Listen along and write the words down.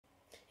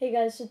Hey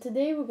guys, so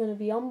today we're going to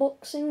be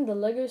unboxing the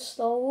LEGO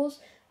Star Wars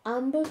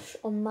Ambush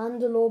on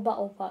Mandalore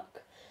Battle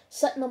Pack.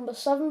 Set number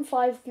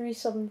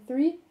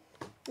 75373,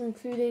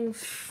 including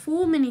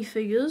 4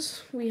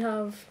 minifigures. We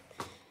have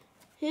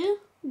here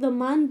the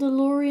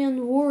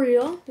Mandalorian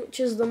Warrior, which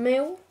is the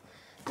male.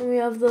 And we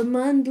have the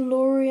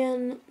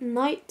Mandalorian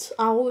Night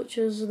Owl, which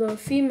is the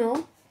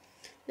female.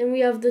 Then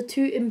we have the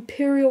 2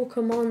 Imperial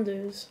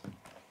Commandos.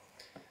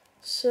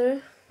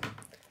 So,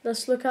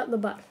 let's look at the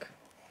back.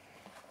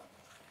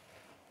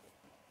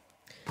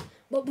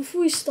 But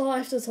before we start, I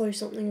have to tell you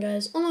something,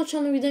 guys. On our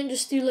channel, we don't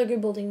just do LEGO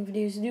building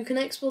videos. We do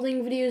Connects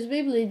building videos,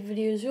 Beyblade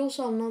videos. We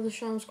also have another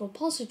channel called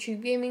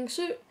Parsatube Gaming.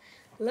 So,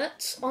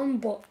 let's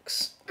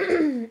unbox.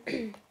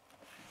 I'm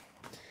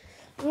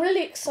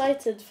really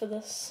excited for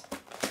this.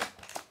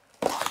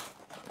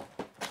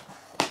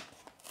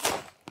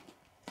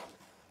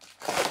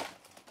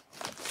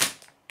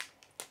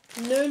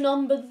 No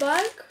numbered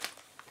bag.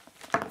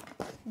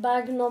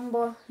 Bag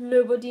number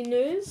nobody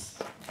knows.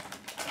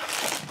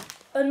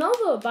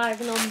 Another bag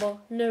number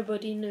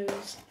nobody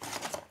knows,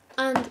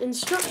 and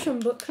instruction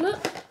booklet,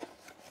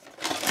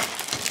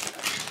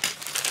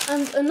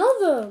 and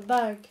another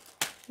bag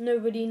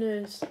nobody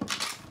knows,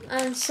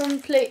 and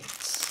some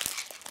plates,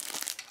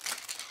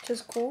 which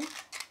is cool.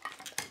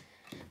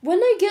 When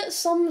I get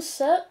some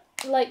set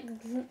like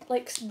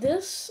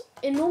this,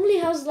 it normally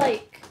has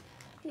like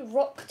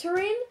rock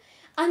terrain,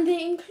 and they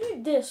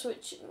include this,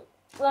 which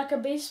like a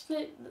base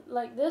plate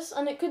like this,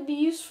 and it could be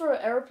used for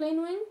an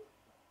airplane wing,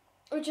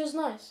 which is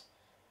nice.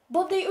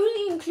 But they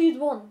only include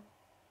one,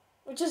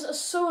 which is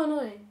so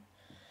annoying.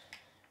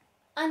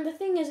 And the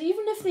thing is,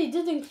 even if they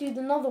did include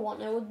another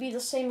one, it would be the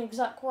same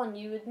exact one.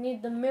 You would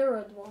need the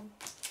mirrored one.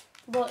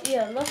 But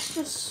yeah, let's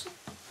just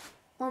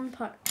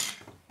unpack.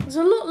 There's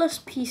a lot less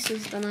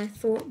pieces than I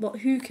thought, but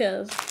who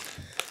cares?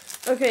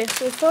 Okay,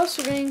 so first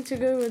we're going to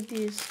go with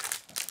these.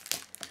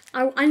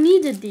 I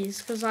needed these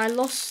because I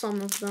lost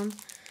some of them,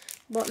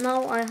 but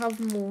now I have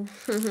more.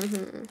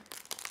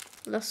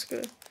 Let's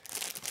go.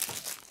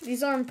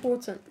 These are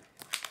important.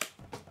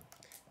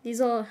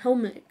 These are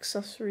helmet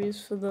accessories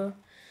for the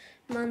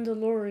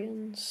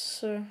Mandalorians.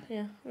 So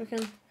yeah, we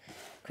can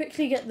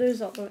quickly get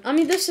those out the way. I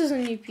mean, this is a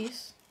new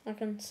piece. I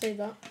can say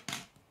that.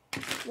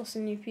 That's a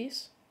new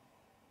piece.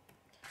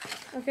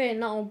 Okay,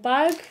 now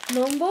bag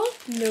number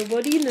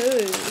nobody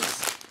knows.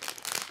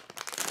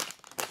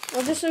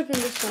 I'll just open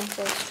this one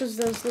first because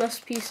there's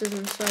less pieces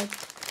inside.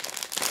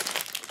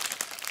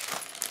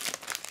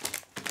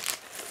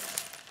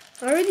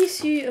 I already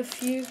see a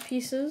few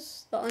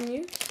pieces that are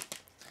new.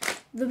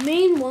 The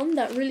main one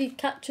that really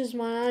catches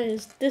my eye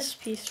is this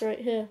piece right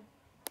here.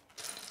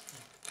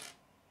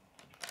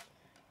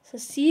 It's a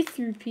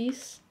see-through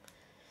piece.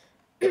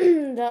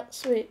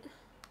 Wait.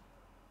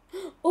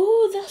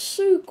 Oh, that's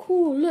so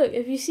cool. Look,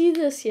 if you see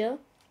this here,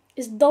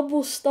 it's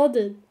double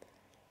studded.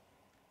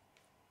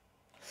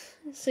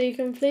 So you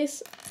can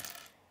place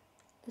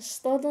a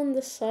stud on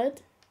this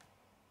side,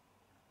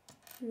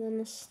 and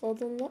then a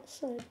stud on that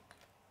side.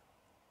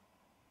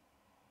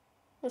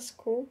 That's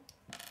cool.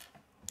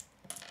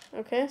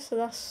 Okay, so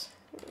that's...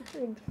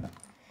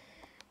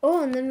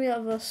 Oh, and then we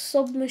have a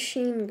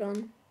submachine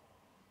gun.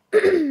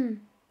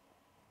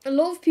 A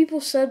lot of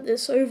people said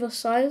it's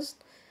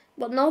oversized,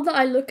 but now that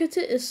I look at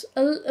it, it's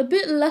a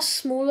bit less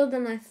smaller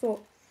than I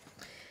thought.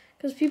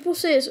 Because people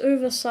say it's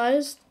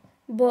oversized,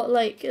 but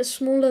like it's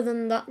smaller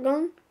than that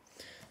gun.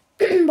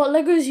 But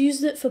LEGO's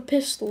used it for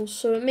pistols,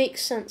 so it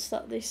makes sense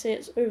that they say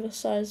it's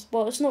oversized,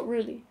 but it's not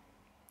really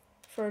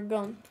for a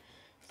gun.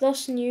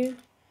 That's new.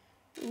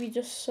 We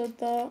just said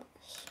that.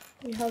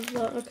 We have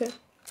that. Okay.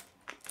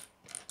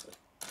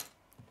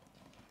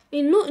 I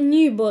mean, not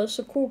new, but it's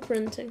a cool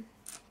printing.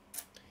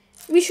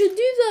 We should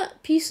do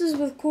that. Pieces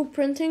with cool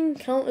printing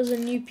count as a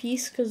new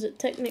piece because it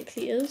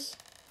technically is.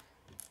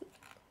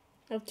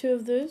 I have 2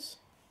 of those.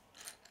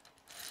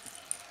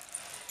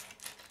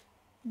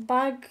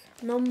 Bag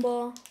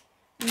number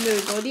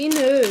nobody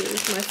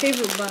knows. My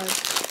favorite bag.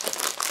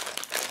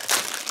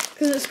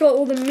 Because it's got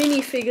all the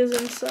minifigures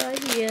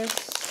inside.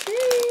 Yes.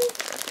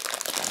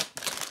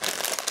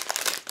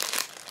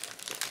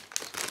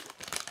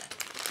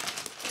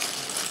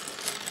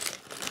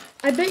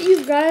 I bet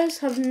you guys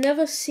have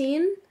never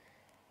seen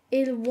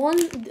a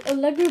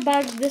LEGO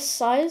bag this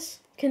size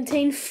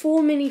contain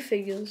 4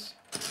 minifigures.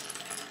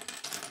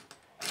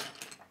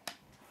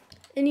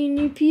 Any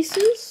new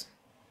pieces?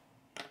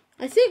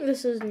 I think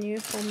this is new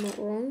if I'm not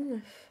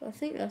wrong. I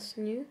think that's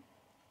new.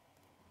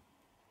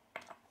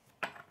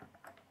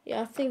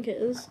 Yeah, I think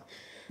it is.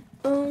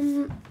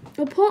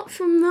 Apart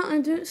from that, I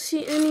don't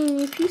see any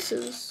new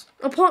pieces.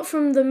 Apart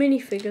from the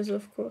minifigures,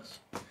 of course.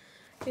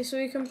 Okay, so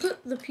we can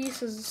put the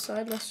pieces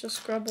aside. Let's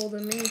just grab all the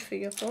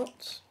minifigure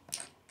parts.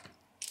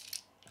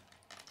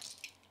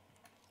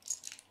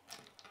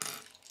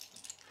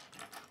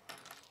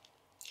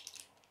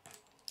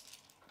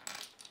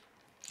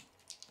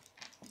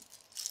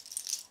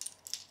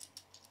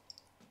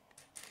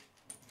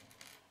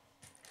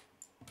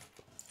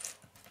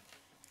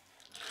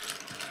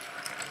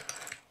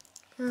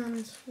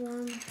 And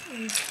 1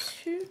 and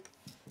 2.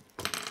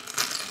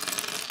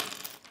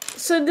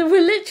 So we're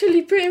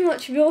literally pretty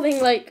much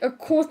building like a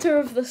quarter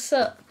of the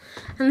set,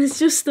 and it's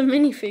just the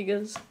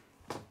minifigures.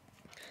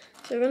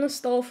 So we're gonna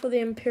start off with the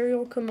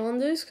Imperial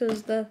Commandos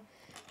because they're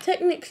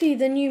technically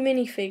the new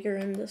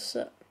minifigure in this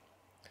set.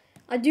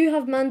 I do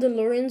have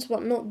Mandalorians,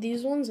 but not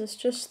these ones. It's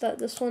just that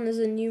this one is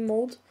a new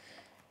mold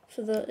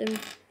for the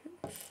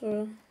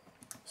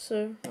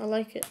so I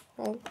like it.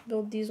 I'll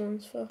build these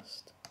ones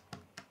first.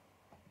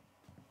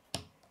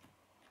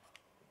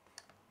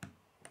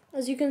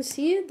 As you can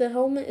see, the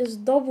helmet is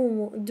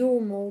dual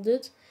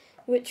molded,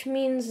 which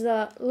means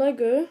that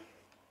Lego,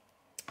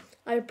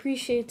 I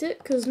appreciate it,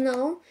 because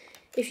now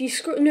if you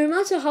no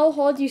matter how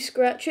hard you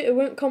scratch it, it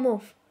won't come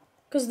off,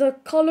 because the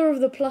color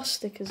of the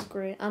plastic is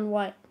grey and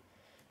white,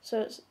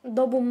 so it's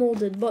double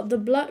molded. But the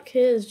black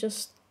here is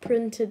just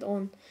printed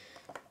on,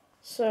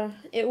 so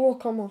it will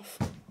come off.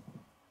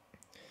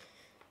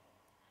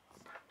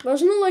 But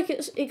it's not like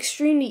it's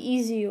extremely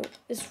easy.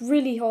 It's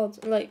really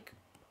hard. Like,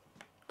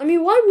 I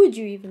mean, why would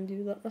you even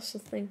do that? That's the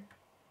thing.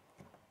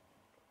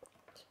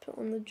 Let's put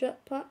on the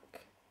jetpack.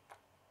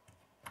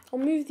 I'll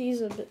move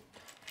these a bit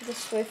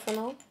this way for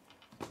now.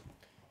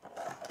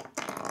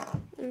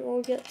 And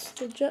we'll get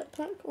the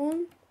jetpack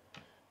on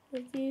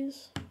with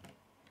these.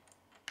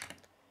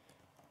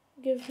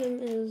 Give him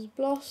his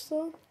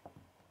blaster.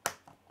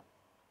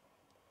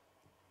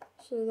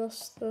 So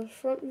that's the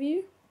front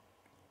view.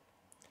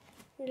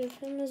 Give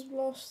him his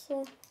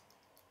blaster.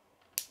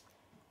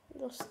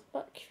 That's the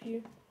back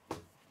view.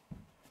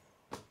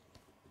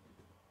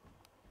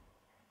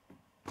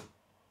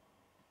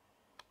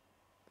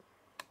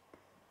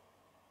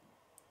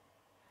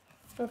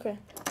 Okay,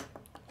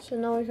 so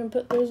now we can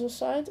put those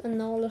aside, and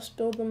now let's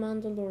build the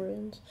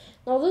Mandalorians.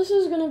 Now this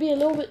is going to be a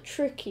little bit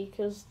tricky,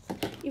 because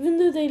even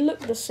though they look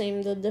the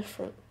same, they're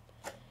different.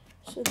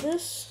 So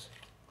this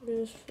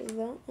goes for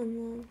that,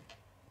 and then...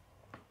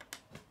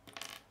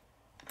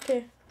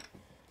 Okay.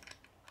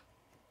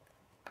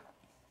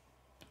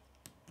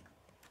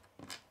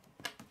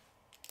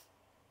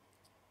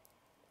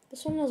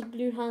 This one has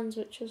blue hands,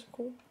 which is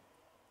cool.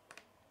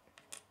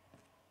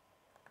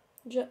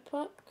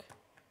 Jetpack.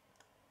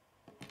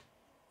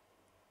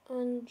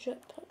 And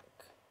jetpack.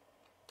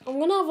 I'm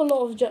gonna have a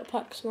lot of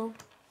jetpacks now,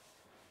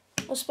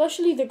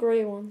 especially the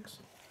grey ones.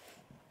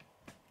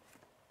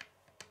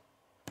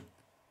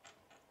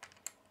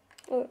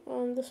 Oh,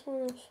 and this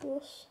one is for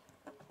this.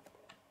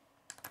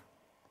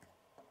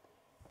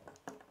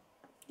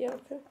 Yeah,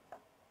 okay.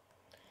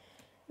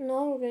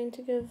 Now we're going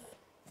to give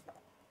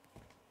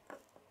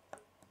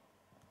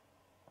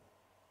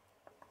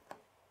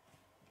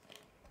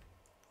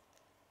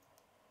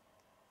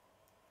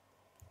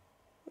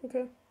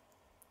okay.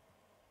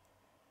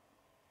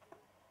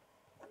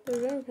 There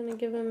we go, I'm gonna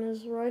give him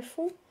his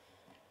rifle.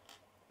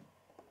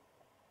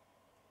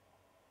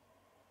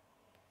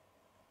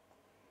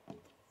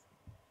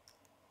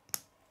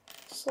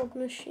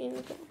 Submachine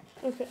gun.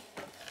 Okay.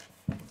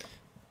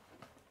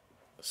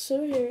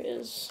 So here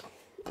is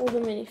all the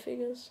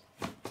minifigures.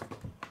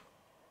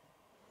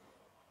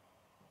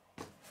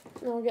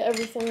 Now I'll get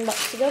everything back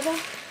together.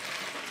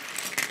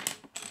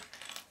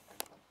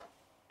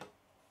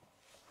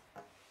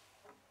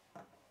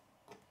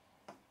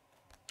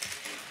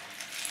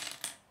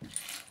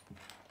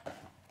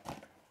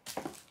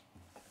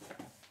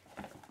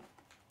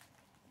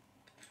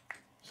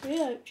 So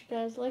yeah, I hope you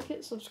guys like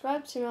it.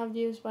 Subscribe to my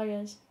videos. Bye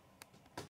guys.